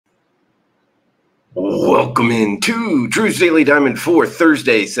Welcome into Drew's Daily Diamond for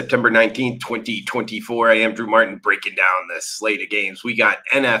Thursday, September 19th, 2024. I am Drew Martin breaking down the slate of games. We got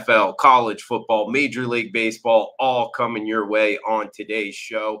NFL, college football, Major League Baseball, all coming your way on today's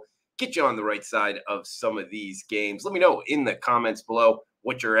show. Get you on the right side of some of these games. Let me know in the comments below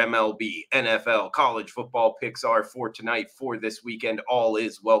what your MLB, NFL, college football picks are for tonight, for this weekend. All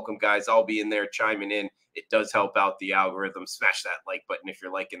is welcome, guys. I'll be in there chiming in. It does help out the algorithm. Smash that like button if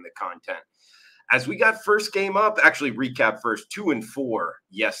you're liking the content. As we got first game up, actually recap first, 2-4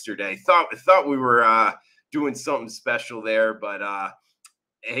 yesterday. Thought we were doing something special there, but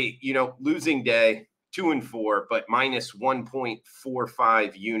hey, losing day, 2-4, but minus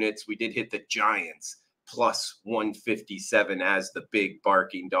 1.45 units. We did hit the Giants plus 157 as the big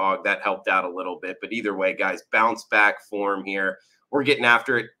barking dog. That helped out a little bit, but either way, guys, bounce back form here. We're getting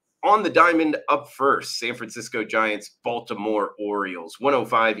after it. On the diamond up first, San Francisco Giants, Baltimore Orioles,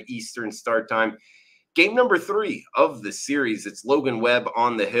 1:05 Eastern start time. Game number 3 of the series. It's Logan Webb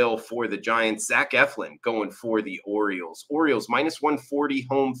on the hill for the Giants. Zach Eflin going for the Orioles. Orioles minus 140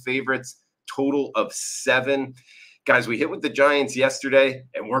 home favorites, total of 7. Guys, we hit with the Giants yesterday,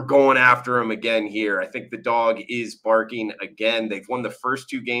 and we're going after them again here. I think the dog is barking again. They've won the first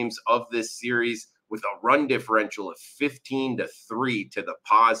 2 games of this series with a run differential of 15-3 to the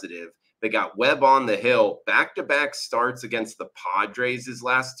positive. They got Webb on the hill, back-to-back starts against the Padres his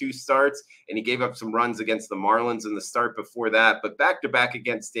last 2 starts, and he gave up some runs against the Marlins in the start before that, but back-to-back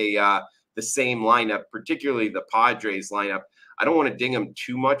against the same lineup, particularly the Padres lineup. I don't want to ding him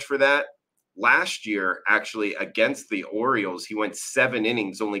too much for that. Last year, actually, against the Orioles, he went 7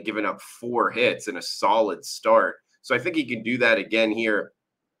 innings, only giving up 4 hits and a solid start. So I think he can do that again here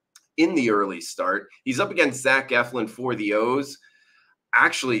in the early start. He's up against Zach Eflin for the O's.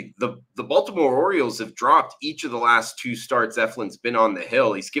 Actually, the Baltimore Orioles have dropped each of the last 2 starts Eflin's been on the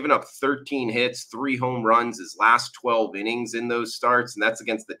hill. He's given up 13 hits, 3 home runs his last 12 innings in those starts, and that's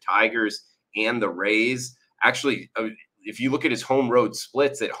against the Tigers and the Rays. Actually, if you look at his home road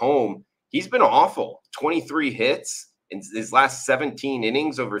splits at home, he's been awful. 23 hits in his last 17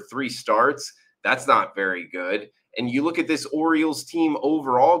 innings over 3 starts. That's not very good. And you look at this Orioles team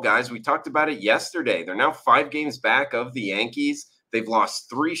overall, guys, we talked about it yesterday. They're now 5 games back of the Yankees. They've lost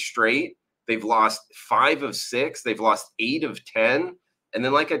 3 straight. They've lost 5 of 6. They've lost 8 of 10. And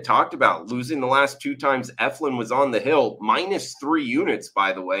then, like I talked about, losing the last 2 times Eflin was on the hill, minus 3 units,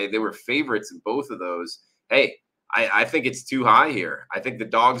 by the way. They were favorites in both of those. Hey, I think it's too high here. I think the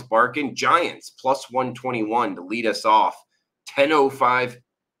dog's barking. Giants plus 121 to lead us off. 10:05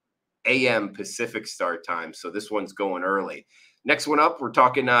 a.m. Pacific start time. So this one's going early. Next one up, we're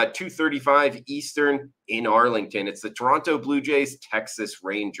talking 2:35 Eastern in Arlington. It's the Toronto Blue Jays, Texas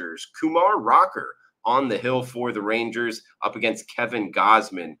Rangers. Kumar Rocker on the hill for the Rangers, up against Kevin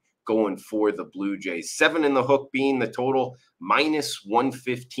Gausman going for the Blue Jays. 7 in the hook being the total, minus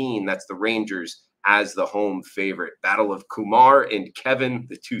 115. That's the Rangers as the home favorite. Battle of Kumar and Kevin,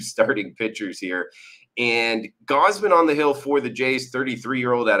 the 2 starting pitchers here. And Gausman on the hill for the Jays,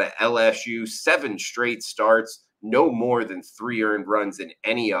 33-year-old out of LSU, 7 straight starts, no more than 3 earned runs in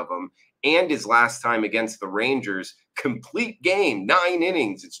any of them. And his last time against the Rangers, complete game, 9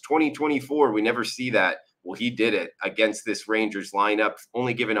 innings. It's 2024. We never see that. Well, he did it against this Rangers lineup,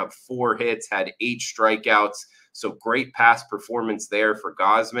 only giving up 4 hits, had 8 strikeouts. So great pass performance there for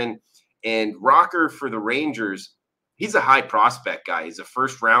Gausman. And Rocker for the Rangers, he's a high prospect guy. He's a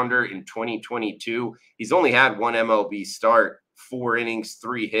first rounder in 2022. He's only had 1 MLB start, 4 innings,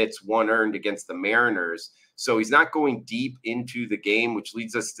 3 hits, 1 earned against the Mariners. So he's not going deep into the game, which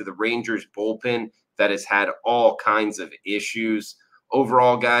leads us to the Rangers bullpen that has had all kinds of issues.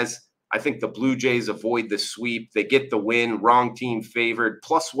 Overall, guys, I think the Blue Jays avoid the sweep. They get the win. Wrong team favored.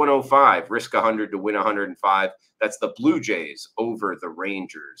 Plus 105. Risk 100 to win 105. That's the Blue Jays over the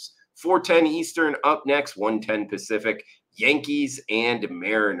Rangers. 4:10 Eastern up next, 1:10 Pacific, Yankees and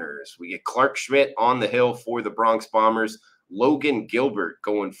Mariners. We get Clark Schmidt on the hill for the Bronx Bombers, Logan Gilbert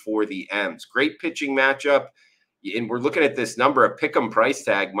going for the M's. Great pitching matchup, and we're looking at this number, a pick'em price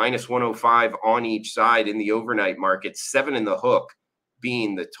tag, minus 105 on each side in the overnight market, 7 in the hook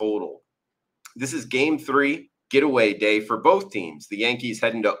being the total. This is game 3, getaway day for both teams. The Yankees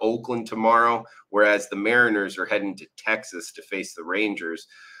heading to Oakland tomorrow, whereas the Mariners are heading to Texas to face the Rangers.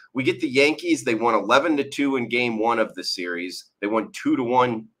 We get the Yankees. They won 11-2 in game 1 of the series. They won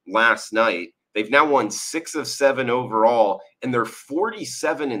 2-1 last night. They've now won 6 of 7 overall, and they're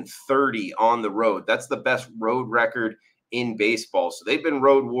 47-30 on the road. That's the best road record in baseball. So they've been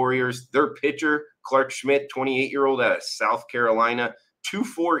road warriors. Their pitcher, Clark Schmidt, 28-year-old out of South Carolina,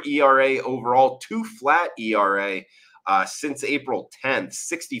 2.4 ERA overall, 2 flat ERA. since April 10th,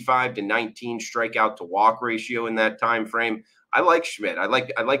 65-19 strikeout to walk ratio in that time frame. I like Schmidt. I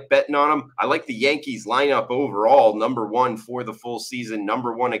like betting on him. I like the Yankees lineup overall, #1 for the full season,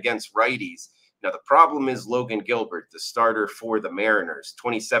 #1 against righties. Now, the problem is Logan Gilbert, the starter for the Mariners,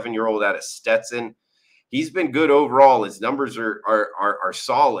 27-year-old out of Stetson. He's been good overall. His numbers are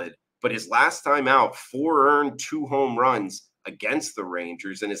solid, but his last time out, 4 earned, 2 home runs against the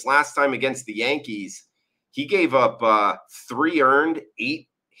Rangers. And his last time against the Yankees, he gave up 3 earned, 8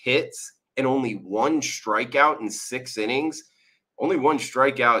 hits, and only 1 strikeout in 6 innings. Only 1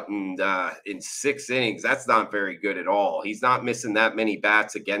 strikeout in 6 innings. That's not very good at all. He's not missing that many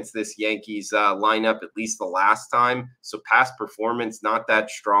bats against this Yankees lineup, at least the last time. So past performance, not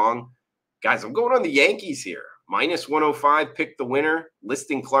that strong. Guys, I'm going on the Yankees here. -105, pick the winner,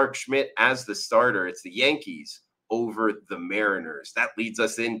 listing Clark Schmidt as the starter. It's the Yankees over the Mariners. That leads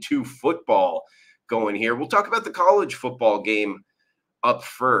us into football going here. We'll talk about the college football game up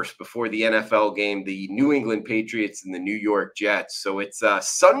first before the NFL game, the New England Patriots and the New York Jets. So it's a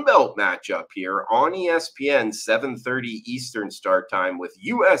Sunbelt matchup here on ESPN, 7:30 Eastern start time with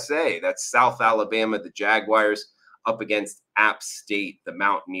USA. That's South Alabama, the Jaguars, up against App State, the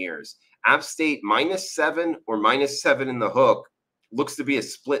Mountaineers. App State -7 or -7 in the hook. Looks to be a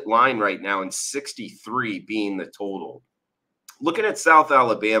split line right now, and 63 being the total. Looking at South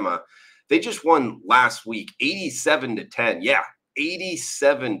Alabama, they just won last week, 87-10. Yeah,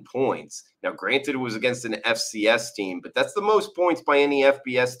 87 points. Now, granted, it was against an FCS team, but that's the most points by any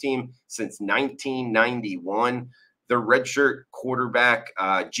FBS team since 1991. Their redshirt quarterback,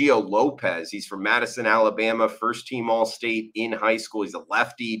 Gio Lopez, he's from Madison, Alabama, first-team All-State in high school. He's a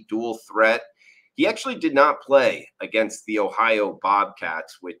lefty, dual threat. He actually did not play against the Ohio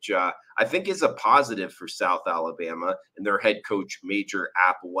Bobcats, which I think is a positive for South Alabama and their head coach, Major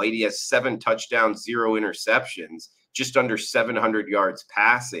Applewhite. He has 7 touchdowns, 0 interceptions, just under 700 yards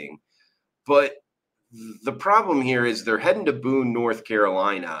passing. But the problem here is they're heading to Boone, North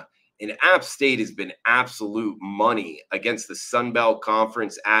Carolina, and App State has been absolute money against the Sun Belt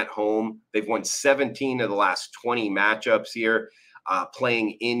Conference at home. They've won 17 of the last 20 matchups here,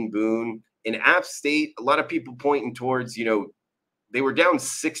 playing in Boone. In App State, a lot of people pointing towards, they were down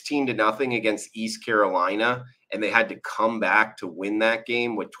 16-0 against East Carolina, and they had to come back to win that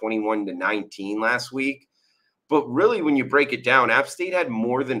game with 21-19 last week. But really, when you break it down, App State had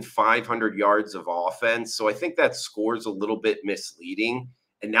more than 500 yards of offense. So I think that score's a little bit misleading.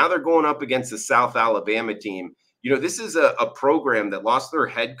 And now they're going up against the South Alabama team. This is a program that lost their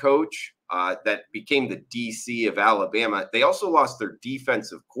head coach, that became the DC of Alabama. They also lost their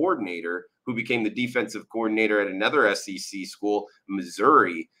defensive coordinator, who became the defensive coordinator at another SEC school,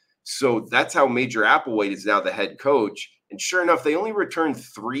 Missouri. So that's how Major Applewhite is now the head coach. And sure enough, they only returned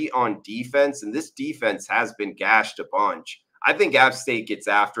 3 on defense, and this defense has been gashed a bunch. I think App State gets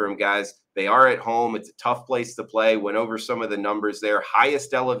after them, guys. They are at home. It's a tough place to play. Went over some of the numbers there.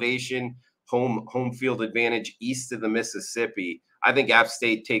 Highest elevation, home field advantage east of the Mississippi. I think App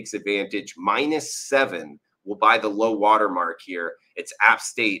State takes advantage. -7 will buy the low water mark here. It's App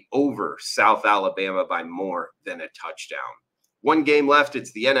State over South Alabama by more than a touchdown. 1 game left.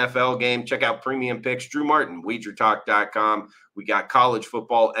 It's the NFL game. Check out Premium Picks. Drew Martin, WagerTalk.com. We got college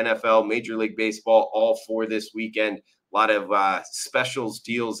football, NFL, Major League Baseball, all for this weekend. A lot of specials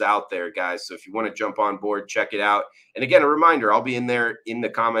deals out there, guys. So if you want to jump on board, check it out. And again, a reminder, I'll be in there in the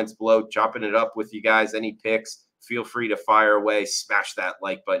comments below, chopping it up with you guys. Any picks, feel free to fire away. Smash that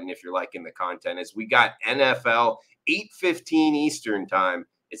like button if you're liking the content. As we got NFL, 8:15 Eastern time.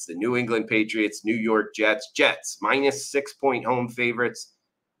 It's the New England Patriots, New York Jets. Jets, -6-point home favorites,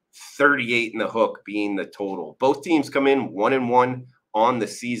 38 in the hook being the total. Both teams come in 1-1 on the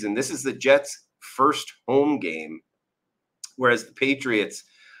season. This is the Jets' first home game, whereas the Patriots,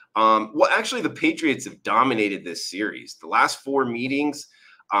 actually the Patriots have dominated this series. The last 4 meetings,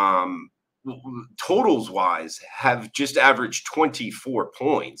 totals-wise, have just averaged 24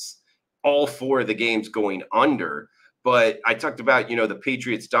 points. All 4 of the games going under. But I talked about, the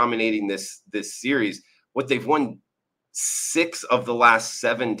Patriots dominating this series. What they've won 6 of the last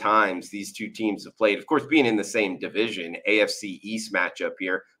 7 times these two teams have played. Of course, being in the same division, AFC East matchup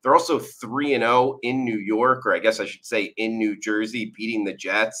here. They're also 3-0 in New York, or I guess I should say in New Jersey, beating the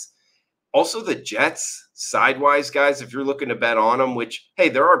Jets. Also, the Jets, sidewise, guys, if you're looking to bet on them, which, hey,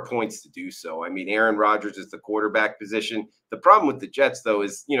 there are points to do so. I mean, Aaron Rodgers is the quarterback position. The problem with the Jets, though,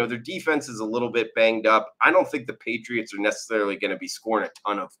 is, their defense is a little bit banged up. I don't think the Patriots are necessarily going to be scoring a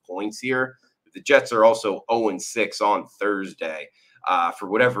ton of points here. The Jets are also 0-6 on Thursday. For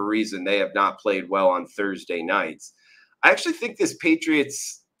whatever reason, they have not played well on Thursday nights. I actually think this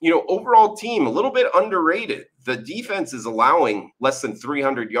Patriots overall team, a little bit underrated. The defense is allowing less than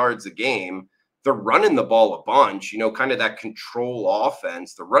 300 yards a game. They're running the ball a bunch, kind of that control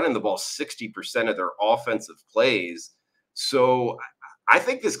offense. They're running the ball 60% of their offensive plays. So I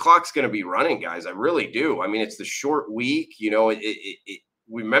think this clock's going to be running, guys. I really do. I mean, it's the short week.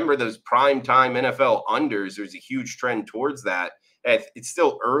 Remember those prime time NFL unders. There's a huge trend towards that. It's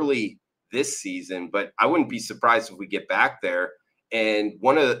still early this season, but I wouldn't be surprised if we get back there. And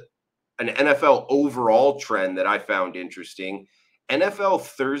an NFL overall trend that I found interesting, NFL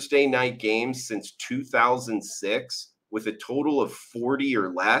Thursday night games since 2006 with a total of 40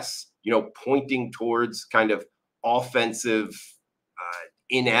 or less, pointing towards kind of offensive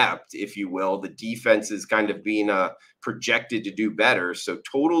inept, if you will. The defense is kind of being projected to do better. So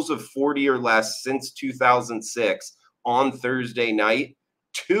totals of 40 or less since 2006 on Thursday night,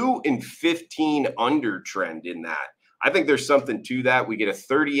 2 and 15 under trend in that. I think there's something to that. We get a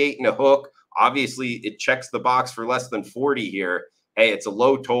 38 and a hook. Obviously, it checks the box for less than 40 here. Hey, it's a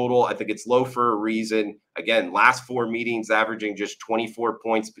low total. I think it's low for a reason. Again, last 4 meetings averaging just 24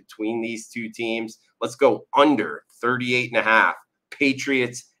 points between these two teams. Let's go under 38 and a half.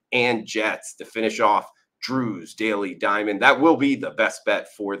 Patriots and Jets to finish off Drew's Daily Diamond. That will be the best bet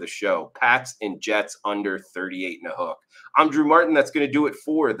for the show. Pats and Jets under 38 and a hook. I'm Drew Martin. That's going to do it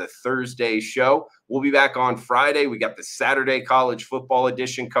for the Thursday show. We'll be back on Friday. We got the Saturday college football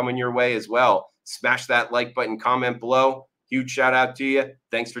edition coming your way as well. Smash that like button, comment below. Huge shout out to you.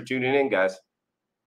 Thanks for tuning in, guys.